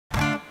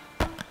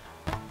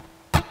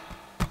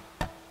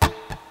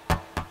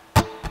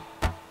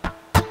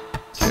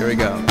Here we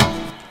go.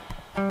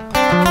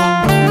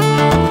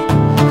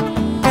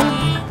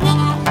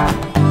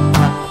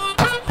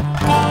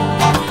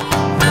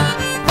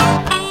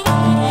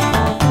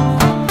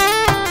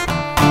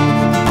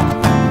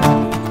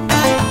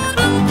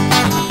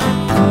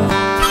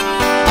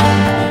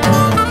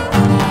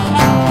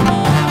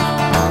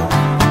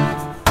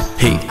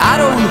 Hey, I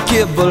don't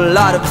give a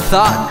lot of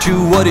thought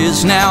to what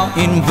is now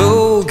in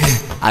vogue.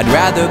 I'd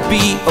rather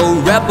be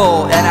a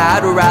rebel and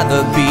I'd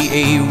rather be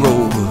a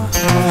rogue.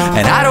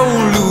 And I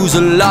don't lose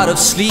a lot of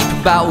sleep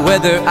about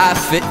whether I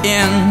fit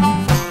in.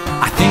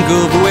 I think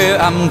of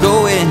where I'm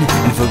going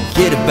and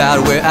forget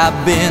about where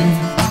I've been.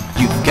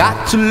 You've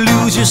got to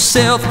lose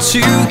yourself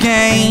to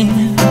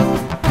gain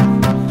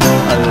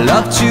a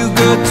love too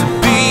good to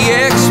be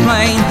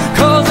explained,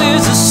 'cause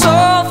there's a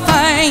soul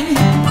thing,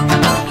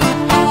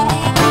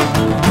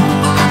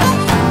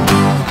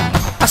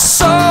 a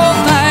soul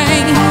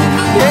thing,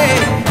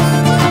 yeah.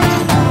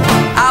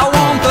 I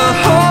want the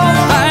whole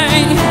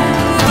thing.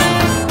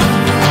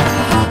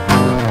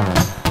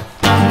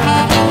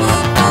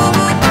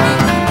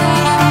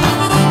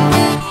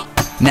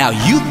 Now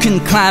you can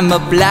climb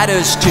up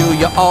ladders till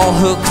you're all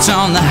hooked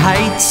on the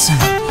heights.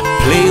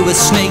 Play with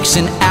snakes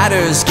and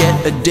adders, get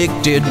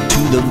addicted to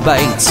the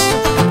bites.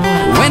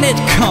 When it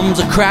comes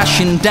a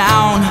crashing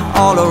down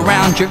all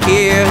around your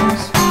ears,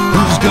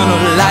 who's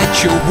gonna light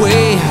your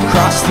way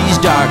across these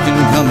dark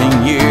and coming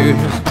years?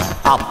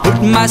 I'll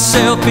put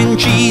myself in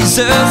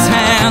Jesus'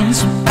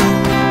 hands,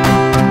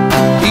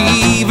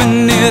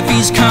 even if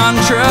he's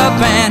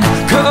contraband,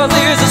 'cause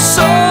there's a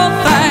soul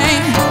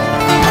thing,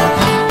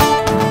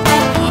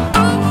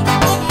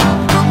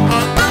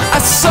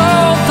 a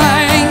soul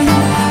thing.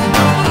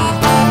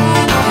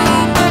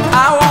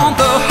 I want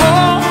the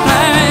whole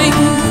thing.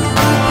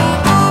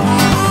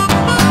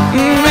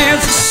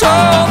 It's a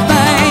soul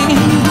thing.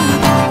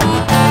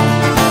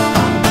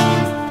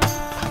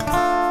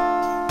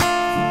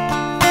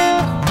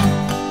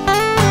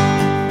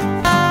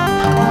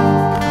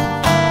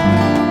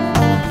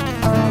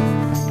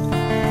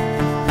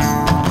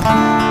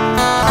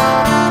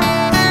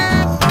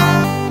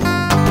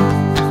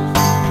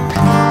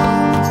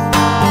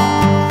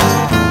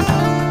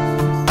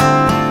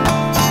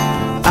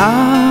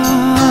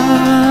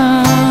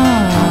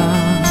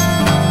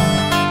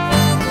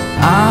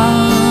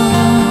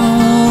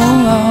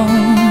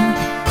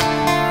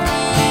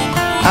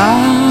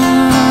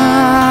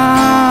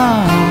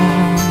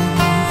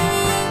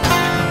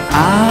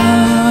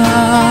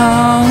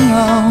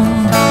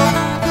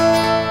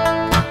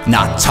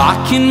 Not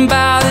talking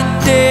about a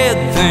dead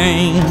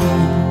thing,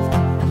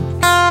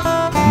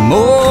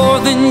 more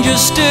than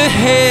just a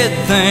head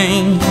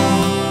thing,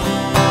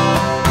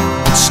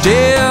 but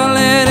still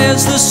it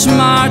is the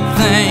smart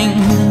thing.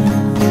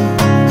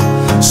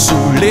 So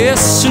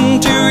listen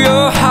to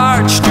your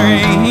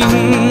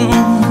heartstrings.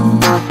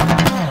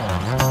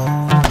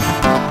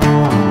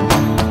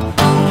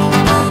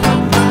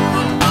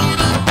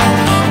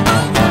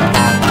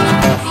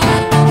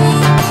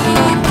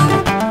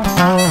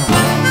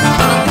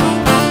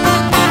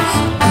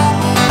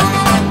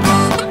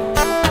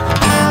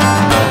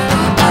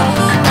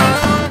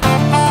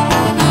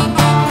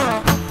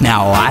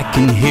 Now I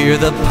can hear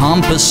the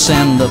pompous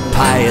and the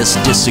pious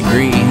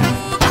disagree.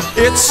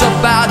 It's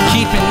about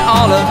keeping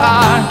all of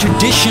our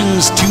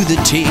traditions to the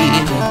T.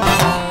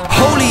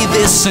 Holy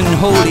this and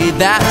holy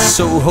that,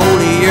 so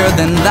holier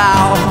than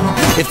thou.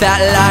 If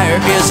that liar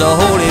is a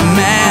holy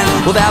man,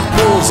 well that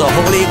bull's a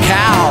holy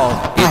cow.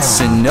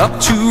 It's enough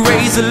to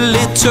raise a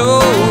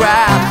little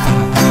wrath,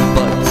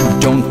 but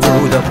don't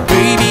throw the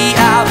baby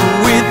out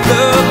with